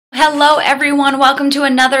Hello everyone, welcome to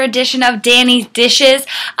another edition of Dani Dishes.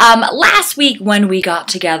 Last week when we got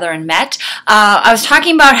together and met, I was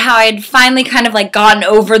talking about how I'd finally kind of gotten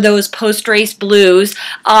over those post-race blues,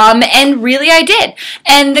 and really I did.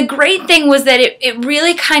 And the great thing was that it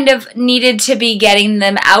really kind of needed to be getting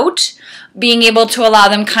them out, being able to allow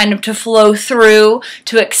them kind of to flow through,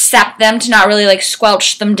 to accept them, to not really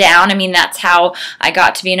squelch them down. I mean, that's how I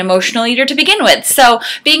got to be an emotional eater to begin with. So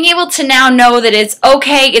being able to now know that it's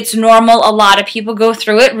okay, it's normal, a lot of people go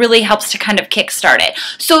through it, really helps to kind of kickstart it.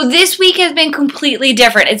 So this week has been completely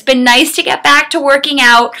different. It's been nice to get back to working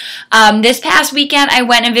out. This past weekend I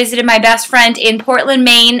went and visited my best friend in Portland,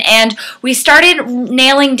 Maine, and we started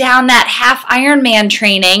nailing down that Half Ironman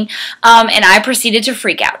training, and I proceeded to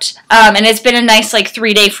freak out. And it's been a nice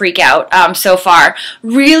 3-day freak out so far.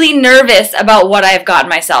 Really nervous about what I've gotten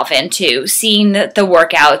myself into, seeing the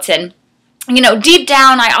workouts, and deep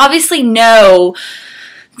down I obviously know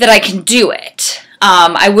that I can do it.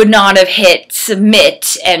 I would not have hit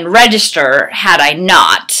submit and register had I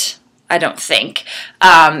not, I don't think.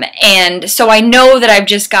 And so I know that I've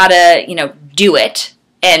just got to, do it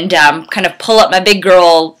and kind of pull up my big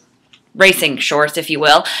girl racing shorts, if you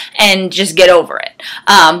will, and just get over it.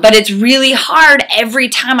 But it's really hard every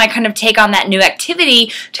time I kind of take on that new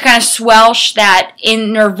activity to kind of squelch that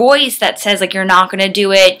inner voice that says you're not going to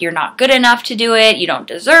do it, you're not good enough to do it, you don't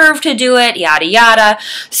deserve to do it, yada yada.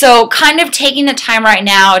 So kind of taking the time right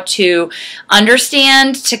now to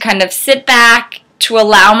understand, to kind of sit back, to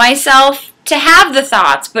allow myself to have the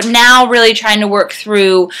thoughts, but now really trying to work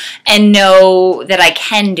through and know that I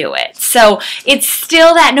can do it. So it's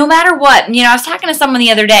still that no matter what, I was talking to someone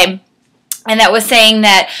the other day and that was saying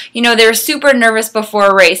that, they're super nervous before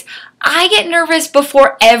a race. I get nervous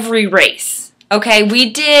before every race, okay? We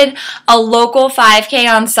did a local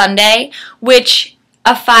 5K on Sunday, which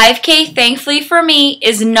a 5K, thankfully for me,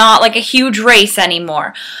 is not a huge race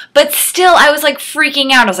anymore. But still, I was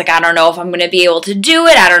freaking out. I was I don't know if I'm going to be able to do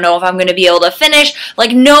it. I don't know if I'm going to be able to finish.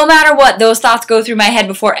 No matter what, those thoughts go through my head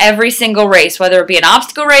before every single race, whether it be an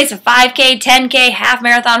obstacle race, a 5K, 10K, half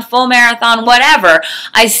marathon, full marathon, whatever.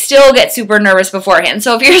 I still get super nervous beforehand.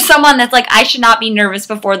 So if you're someone that's I should not be nervous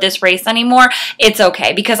before this race anymore, it's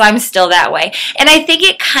okay, because I'm still that way. And I think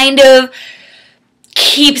it kind of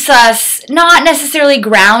keeps us not necessarily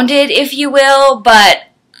grounded, if you will, but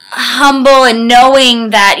humble and knowing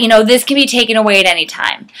that, this can be taken away at any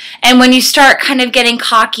time. And when you start kind of getting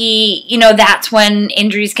cocky, that's when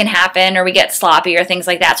injuries can happen or we get sloppy or things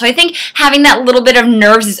like that. So I think having that little bit of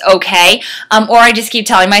nerves is okay. Or I just keep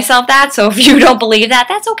telling myself that. So if you don't believe that,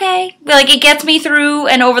 that's okay. It gets me through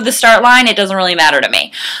and over the start line. It doesn't really matter to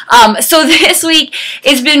me. So this week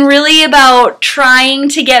it's been really about trying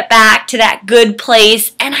to get back to that good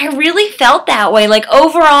place. And I really felt that way.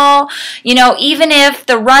 Overall, even if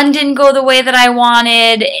the run didn't go the way that I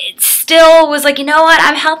wanted, it still was you know what,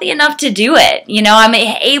 I'm healthy enough to do it. I'm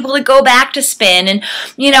able to go back to spin, and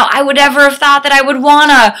I would never have thought that I would want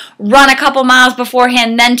to run a couple miles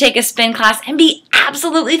beforehand, then take a spin class and be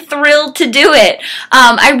absolutely thrilled to do it.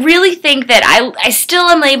 I really think that I still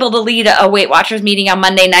am able to lead a Weight Watchers meeting on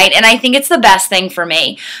Monday night, and I think it's the best thing for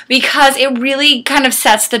me because it really kind of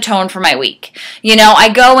sets the tone for my week. I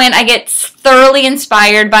go in, I get thoroughly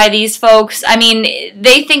inspired by these folks. I mean,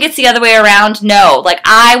 they think it's the other way around. No,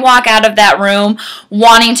 I walk out of that room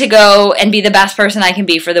wanting to go and be the best person I can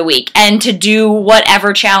be for the week, and to do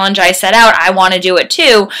whatever challenge I set out, I want to do it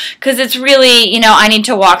too, because it's really, I need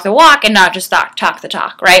to walk the walk and not just talk the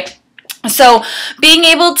talk, right? So being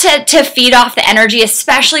able to feed off the energy,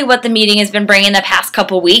 especially what the meeting has been bringing the past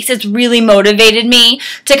couple weeks, it's really motivated me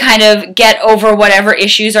to kind of get over whatever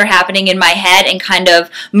issues are happening in my head and kind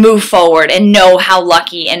of move forward and know how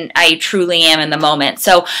lucky and I truly am in the moment.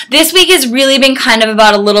 So this week has really been kind of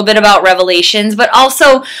about a little bit about revelations, but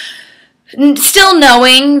also still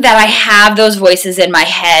knowing that I have those voices in my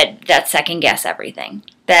head that second guess everything.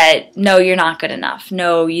 That, no, you're not good enough.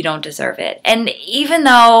 No, you don't deserve it. And even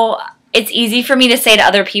though it's easy for me to say to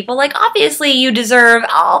other people, obviously you deserve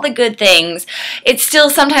all the good things, it's still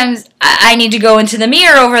sometimes I need to go into the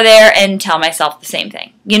mirror over there and tell myself the same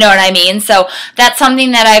thing. You know what I mean? So that's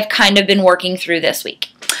something that I've kind of been working through this week.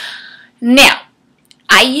 Now,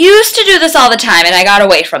 I used to do this all the time, and I got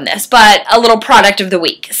away from this, but a little product of the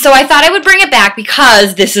week. So I thought I would bring it back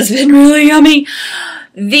because this has been really yummy.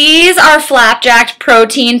 These are flapjack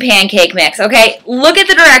protein pancake mix, okay? Look at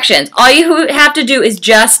the directions. All you have to do is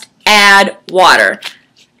just add water.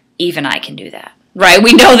 Even I can do that. right?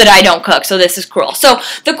 We know that I don't cook, so this is cruel. So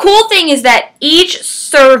the cool thing is that each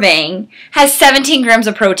serving has 17 grams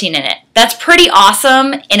of protein in it. That's pretty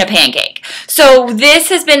awesome in a pancake. So this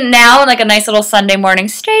has been now like a nice little Sunday morning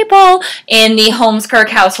staple in the Holmes-Kirk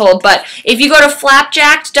household. But if you go to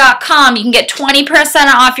flapjacked.com, you can get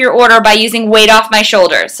 20% off your order by using Weight Off My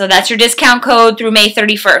Shoulders. So that's your discount code through May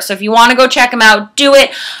 31st. So if you want to go check them out, do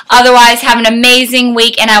it. Otherwise, have an amazing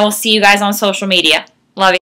week, and I will see you guys on social media. Love you.